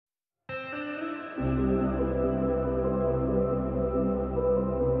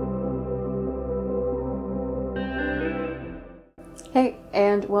Hey,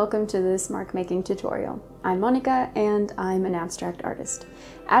 and welcome to this mark making tutorial. I'm Monica and I'm an abstract artist.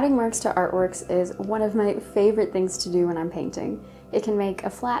 Adding marks to artworks is one of my favorite things to do when I'm painting. It can make a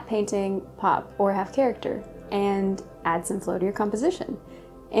flat painting pop or have character and add some flow to your composition.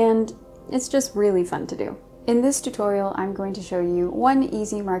 And it's just really fun to do. In this tutorial, I'm going to show you one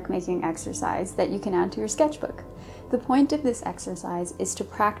easy mark making exercise that you can add to your sketchbook. The point of this exercise is to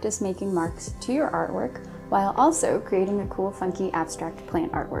practice making marks to your artwork while also creating a cool, funky, abstract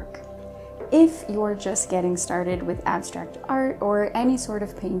plant artwork. If you're just getting started with abstract art or any sort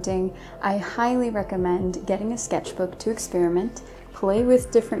of painting, I highly recommend getting a sketchbook to experiment, play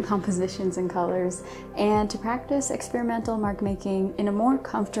with different compositions and colors, and to practice experimental mark making in a more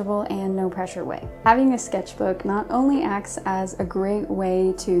comfortable and no pressure way. Having a sketchbook not only acts as a great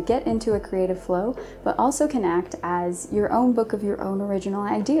way to get into a creative flow, but also can act as your own book of your own original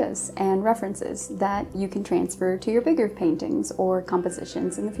ideas and references that you can transfer to your bigger paintings or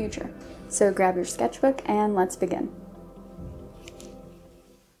compositions in the future. So grab your sketchbook and let's begin.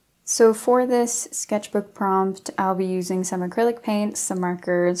 So for this sketchbook prompt, I'll be using some acrylic paints, some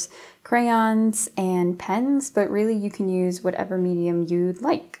markers, crayons, and pens, but really you can use whatever medium you'd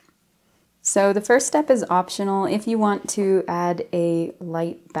like. So the first step is optional. If you want to add a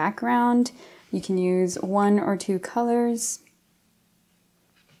light background, you can use 1 or 2 colors.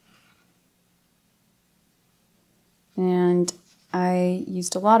 And I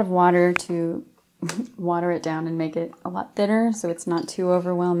used a lot of water to water it down and make it a lot thinner so it's not too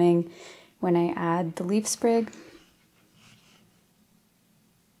overwhelming when I add the leaf sprig.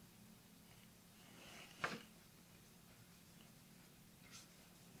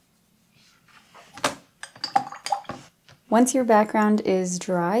 Once your background is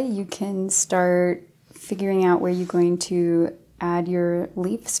dry, you can start figuring out where you're going to add your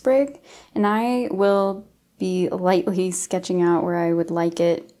leaf sprig, and I will be lightly sketching out where I would like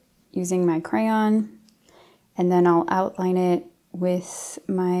it using my crayon, and then I'll outline it with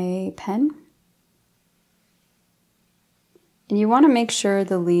my pen. And you want to make sure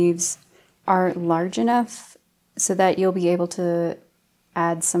the leaves are large enough so that you'll be able to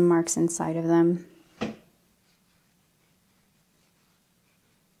add some marks inside of them.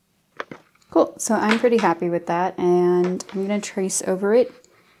 Cool, so I'm pretty happy with that, and I'm going to trace over it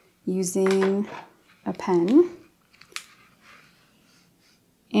using a pen.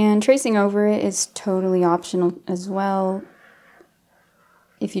 And tracing over it is totally optional as well.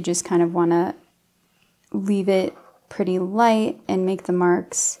 If you just kind of want to leave it pretty light and make the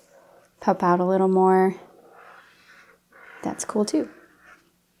marks pop out a little more, that's cool too.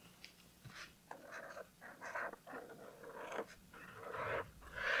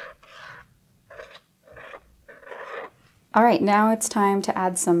 All right, now it's time to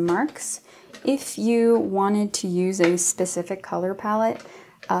add some marks. If you wanted to use a specific color palette,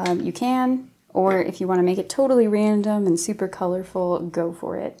 you can, or if you want to make it totally random and super colorful, go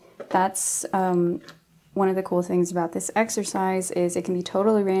for it. That's one of the cool things about this exercise is it can be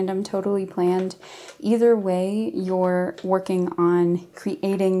totally random, totally planned. Either way, you're working on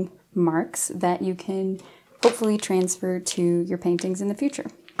creating marks that you can hopefully transfer to your paintings in the future.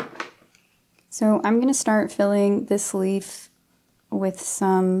 So I'm going to start filling this leaf with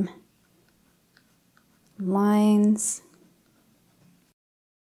some lines.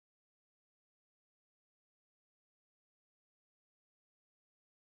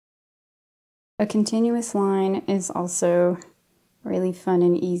 A continuous line is also really fun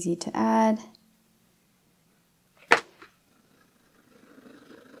and easy to add.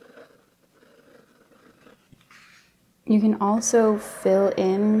 You can also fill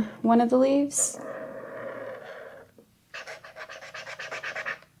in one of the leaves.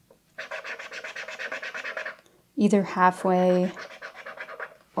 Either halfway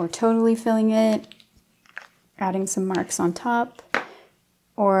or totally filling it, adding some marks on top.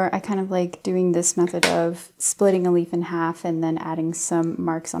 Or I kind of like doing this method of splitting a leaf in half and then adding some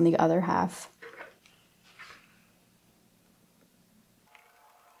marks on the other half.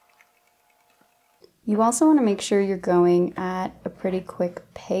 You also want to make sure you're going at a pretty quick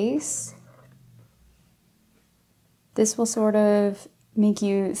pace. This will sort of make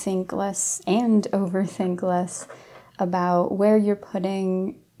you think less and overthink less about where you're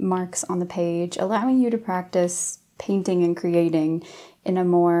putting marks on the page, allowing you to practice painting and creating in a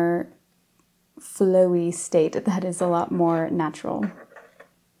more flowy state that is a lot more natural.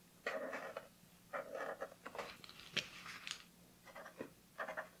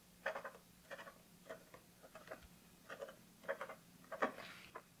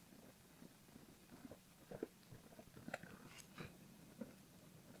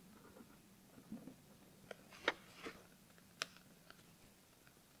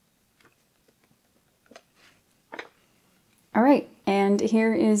 And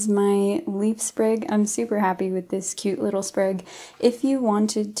here is my leaf sprig. I'm super happy with this cute little sprig. If you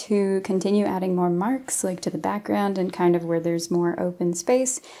wanted to continue adding more marks, like to the background and kind of where there's more open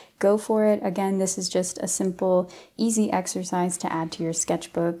space, go for it. Again, this is just a simple, easy exercise to add to your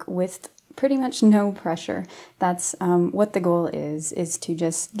sketchbook with pretty much no pressure. That's what the goal is to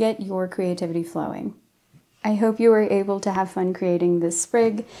just get your creativity flowing. I hope you were able to have fun creating this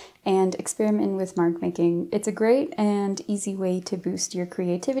sprig and experiment with mark making. It's a great and easy way to boost your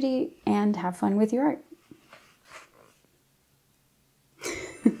creativity and have fun with your art.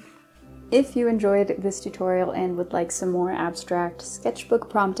 If you enjoyed this tutorial and would like some more abstract sketchbook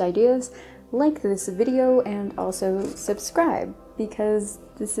prompt ideas, like this video and also subscribe, because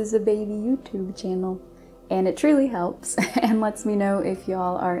this is a baby YouTube channel. And it truly helps and lets me know if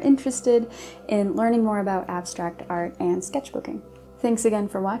y'all are interested in learning more about abstract art and sketchbooking. Thanks again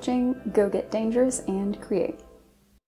for watching. Go get dangerous and create.